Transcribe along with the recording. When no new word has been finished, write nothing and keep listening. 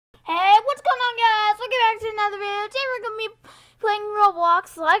we're going to be playing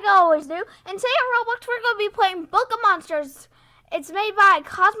Roblox like I always do. And today on Roblox we're going to be playing Book of Monsters. It's made by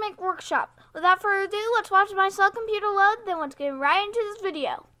Cosmic Workshop. Without further ado, let's watch my slow computer load, then let's get right into this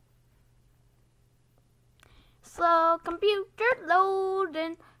video. Slow computer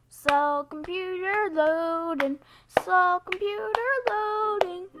loading, slow computer loading, slow computer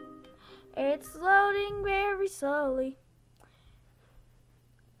loading. It's loading very slowly.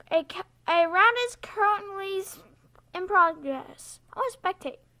 A round is currently in progress. I want to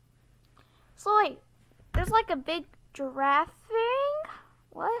spectate. So wait, there's like a big giraffe thing?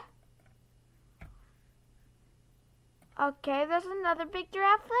 What? Okay, there's another big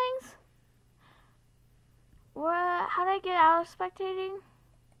giraffe thing. What? How do I get out of spectating?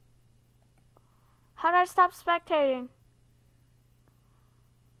 How do I stop spectating?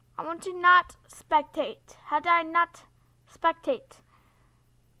 I want to not spectate. How do I not spectate?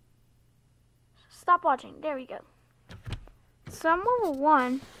 Stop watching. There we go. So I'm level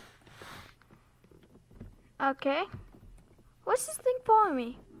 1. Okay. What's this thing following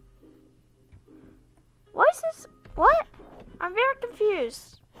me? What is this? What? I'm very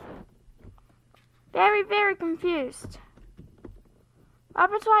confused. Very, very confused.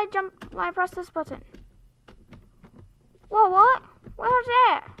 What happens when I press this button? Whoa, what? What was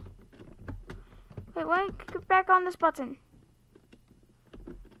that? Wait, let me get back on this button.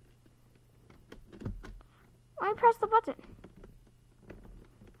 Let me press the button.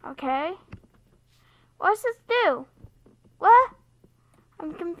 Okay. What does this do? What?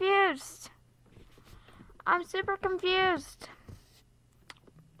 I'm confused. I'm super confused.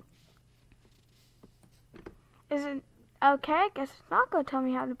 Is it okay? I guess it's not going to tell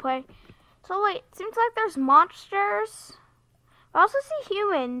me how to play. So wait, it seems like there's monsters. I also see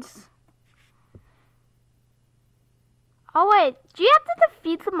humans. Oh wait, do you have to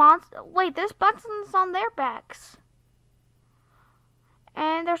defeat the monster? Wait, there's buttons on their backs.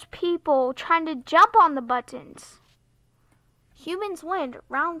 And there's people trying to jump on the buttons. Humans win.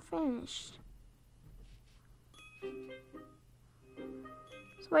 Round finished.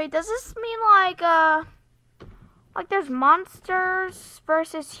 So wait, does this mean like there's monsters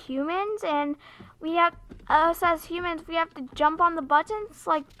versus humans, and we have us as humans, we have to jump on the buttons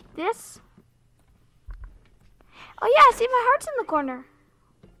like this? Oh yeah, I see my heart's in the corner.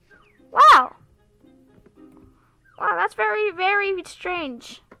 Wow. Wow, that's very, very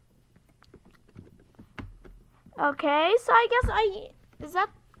strange. Okay, so I guess is that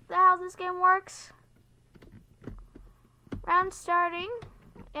how this game works? Round starting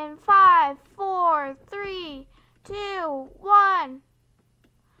in 5, 4, 3, 2, 1.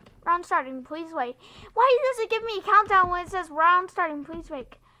 Round starting, please wait. Why does it give me a countdown when it says round starting, please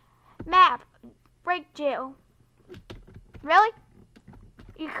wait? Map, break jail. Really?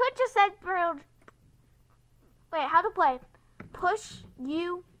 You could just said wait, how to play? Push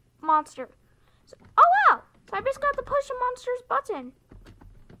you monster. So, oh wow! So I basically have to push a monster's button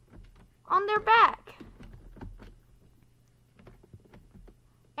on their back.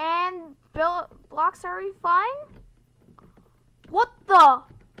 And blocks are fine? What the?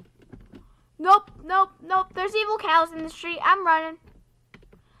 Nope, nope, nope. There's evil cows in the street. I'm running.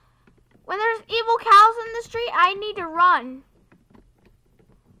 When there's evil cows in the street, I need to run.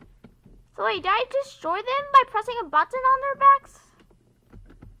 So wait, did I destroy them by pressing a button on their backs?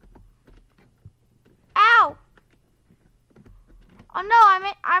 Ow! Oh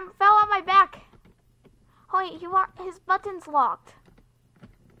no, I fell on my back. Oh wait, his button's locked.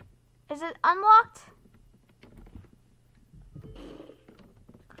 Is it unlocked?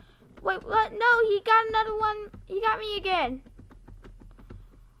 Wait, what? No, he got another one. He got me again.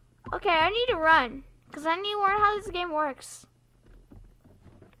 Okay, I need to run, because I need to learn how this game works.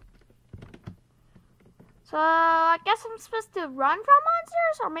 So, I guess I'm supposed to run from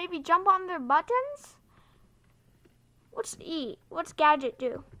monsters, or maybe jump on their buttons? What's E? What's gadget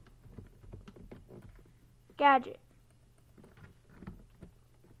do? Gadget.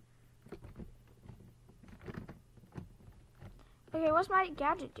 Okay, what's my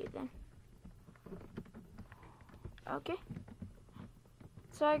gadget do then? Okay.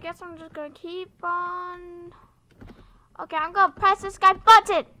 So I guess I'm just gonna keep on. Okay, I'm gonna press this guy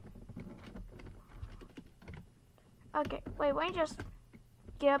button. Okay, wait, let me just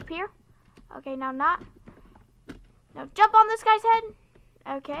get up here. Okay, now not. Now jump on this guy's head.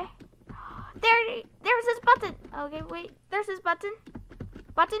 Okay. There's his button. Okay, wait, there's his button.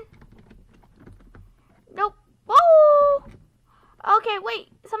 Button. Nope. Whoa! Okay, wait,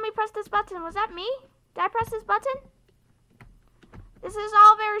 somebody pressed this button. Was that me? Did I press this button? This is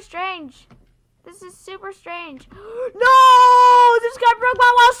all very strange. This is super strange. No! This guy broke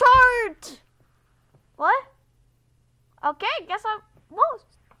my lost heart! What? Okay, guess I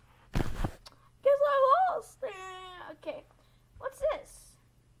lost. Guess I lost. Okay, what's this?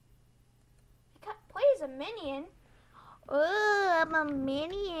 Play as a minion. Oh, I'm a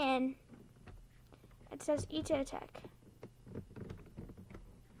minion. It says E to attack.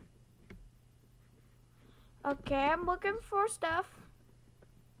 Okay, I'm looking for stuff.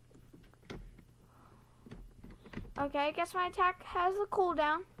 Okay, I guess my attack has a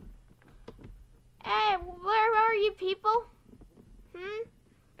cooldown. Hey, where are you people?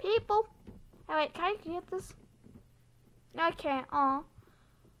 People? Oh, wait, can I get this? No, I can't. Aw.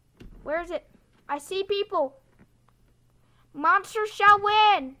 Where is it? I see people. Monsters shall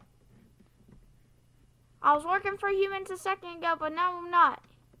win. I was working for humans a second ago, but now I'm not.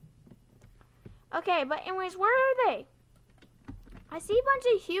 Okay, but anyways, where are they? I see a bunch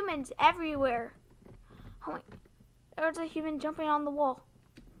of humans everywhere. Oh wait, there's a human jumping on the wall.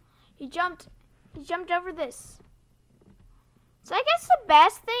 He jumped over this. So I guess the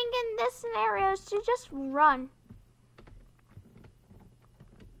best thing in this scenario is to just run.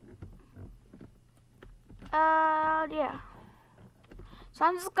 Yeah. So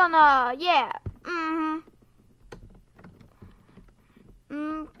I'm just gonna, yeah.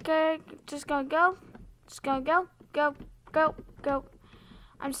 Okay, just gonna go. Just gonna go. Go, go, go.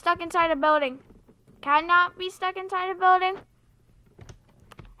 I'm stuck inside a building. Can I not be stuck inside a building?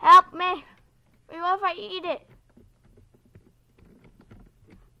 Help me. What if I eat it?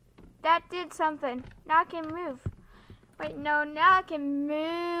 That did something. Now I can move. Wait, no, now I can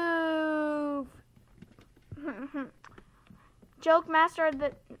move. Joke master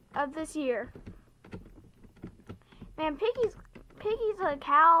of this year. Man, Piggy's a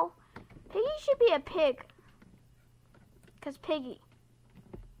cow. Piggy should be a pig. 'Cause Piggy.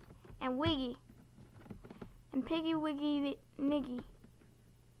 And Wiggy. And Piggy Wiggy Niggy.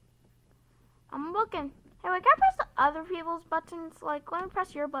 I'm looking. Hey, wait, can I press the other people's buttons? Like, let me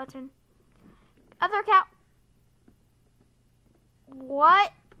press your button. Other cow.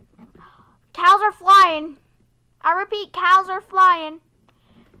 What? Cows are flying. I repeat, cows are flying.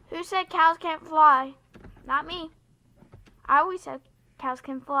 Who said cows can't fly? Not me. I always said cows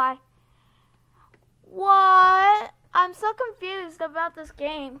can fly. What? I'm so confused about this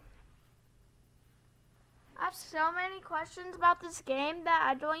game. I have so many questions about this game that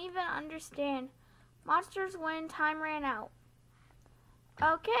I don't even understand. Monsters win, time ran out.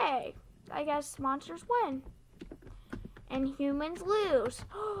 Okay, I guess monsters win. And humans lose.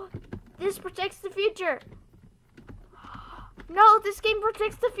 This protects the future. No, this game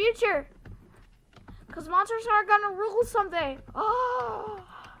protects the future. Because monsters are going to rule someday. Oh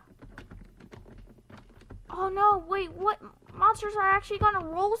no, wait, what? Monsters are actually going to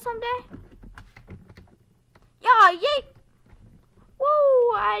rule someday? Yeah, yay!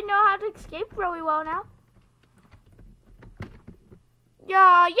 Woo, I know how to escape really well now.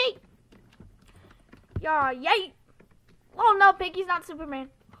 Yeah, yay! Yeah, yay! Oh no, Piggy's not Superman.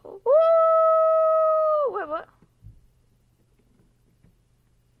 Woo! Wait, what?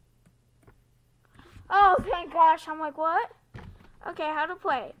 Oh, thank gosh. I'm like, what? Okay, how to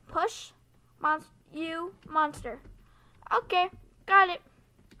play. Push, monster. Okay, got it.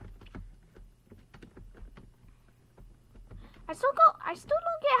 I still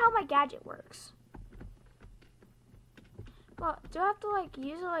don't get how my gadget works. Well, do I have to like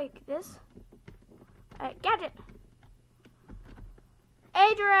use it like this? Gadget.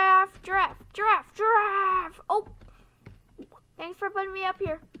 A giraffe. Oh, thanks for putting me up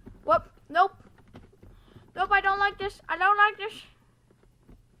here. Whoop, nope. Nope, I don't like this. I don't like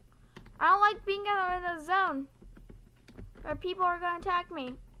being in a zone where people are going to attack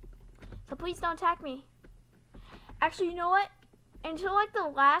me. So please don't attack me. Actually, you know what? Until like the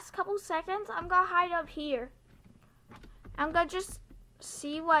last couple seconds, I'm going to hide up here. I'm going to just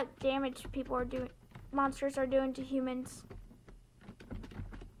see what damage monsters are doing to humans.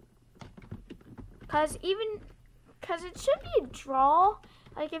 Because it should be a draw.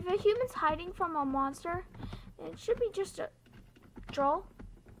 Like, if a human's hiding from a monster, it should be just a draw.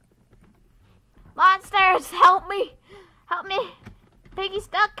 Monsters, help me! Help me! Piggy's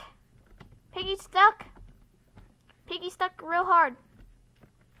stuck! Piggy's stuck! Piggy's stuck real hard.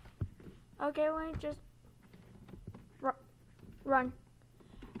 Okay, let me just run.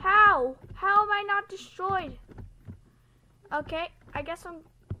 How? How am I not destroyed? Okay, I guess I'm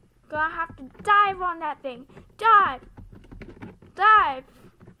gonna have to dive on that thing. Dive! Dive!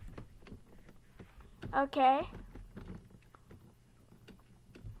 Okay.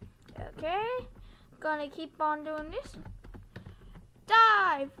 Okay. Gonna keep on doing this.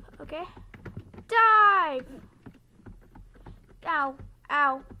 Dive! Okay. Dive! Ow.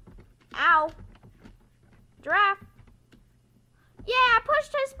 Ow. Ow. Giraffe. Yeah, I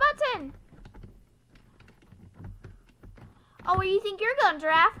pushed his button. Oh, where you think you're going,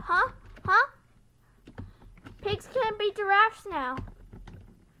 giraffe? Huh? Huh? Pigs can be giraffes now.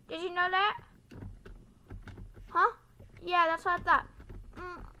 Did you know that? Huh? Yeah, that's what I thought.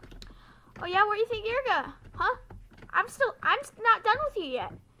 Oh yeah, where do you think you're going? Huh? I'm not done with you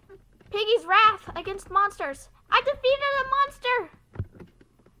yet. Piggy's wrath against monsters. I defeated a monster.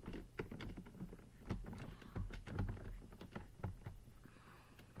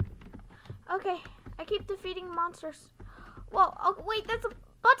 Okay, I keep defeating monsters. Whoa, oh wait, that's a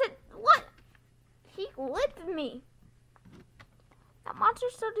button. What? He licked me. That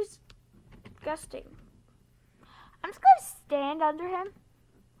monster's so disgusting. I'm just gonna stand under him.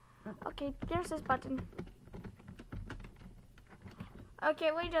 Okay, there's his button.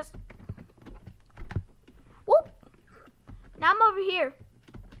 Okay, wait, just... Whoop! Now I'm over here.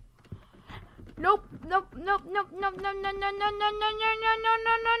 Nope, nope, nope, nope, nope, no, no, no, no, no, no, no, no, no, no,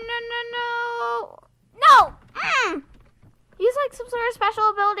 no, no, no, no! No! He's like some sort of special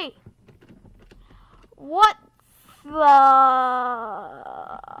ability. What the...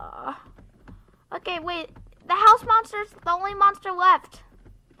 Okay, wait. The house monster's the only monster left.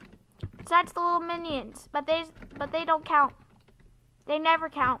 Besides the little minions. But they don't count. They never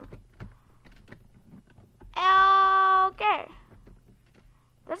count. Okay.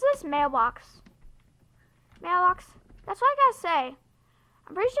 There's this mailbox. Mailbox. That's what I gotta say.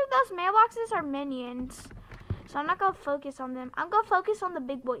 I'm pretty sure those mailboxes are minions. So I'm not gonna focus on them. I'm gonna focus on the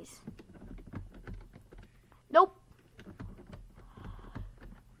big boys. Nope.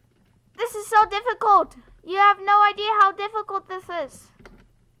 This is so difficult. You have no idea how difficult this is.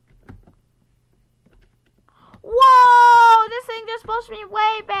 Whoa! This thing just pushed me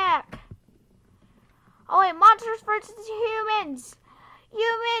way back. Oh wait, monsters versus humans.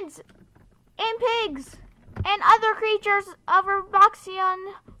 Humans and pigs and other creatures of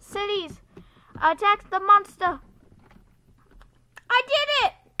Robloxian cities attack the monster. I did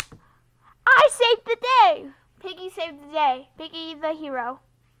it! I saved the day. Piggy saved the day. Piggy the hero.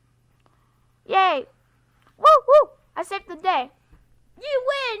 Yay. Woo, woo. I saved the day. You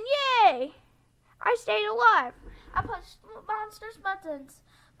win. Yay. I stayed alive. I pushed monsters' buttons.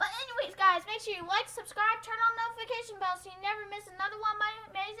 But anyways, guys, make sure you like, subscribe, turn on notification bells so you never miss another one of my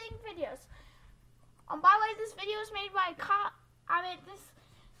amazing videos. By the way, this video was made by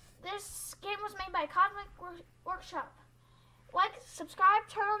this game was made by Cosmic Workshop. Like, subscribe,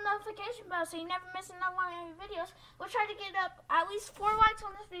 turn on notification bell so you never miss another one of my videos. We'll try to get up at least 4 likes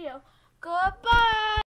on this video. Goodbye.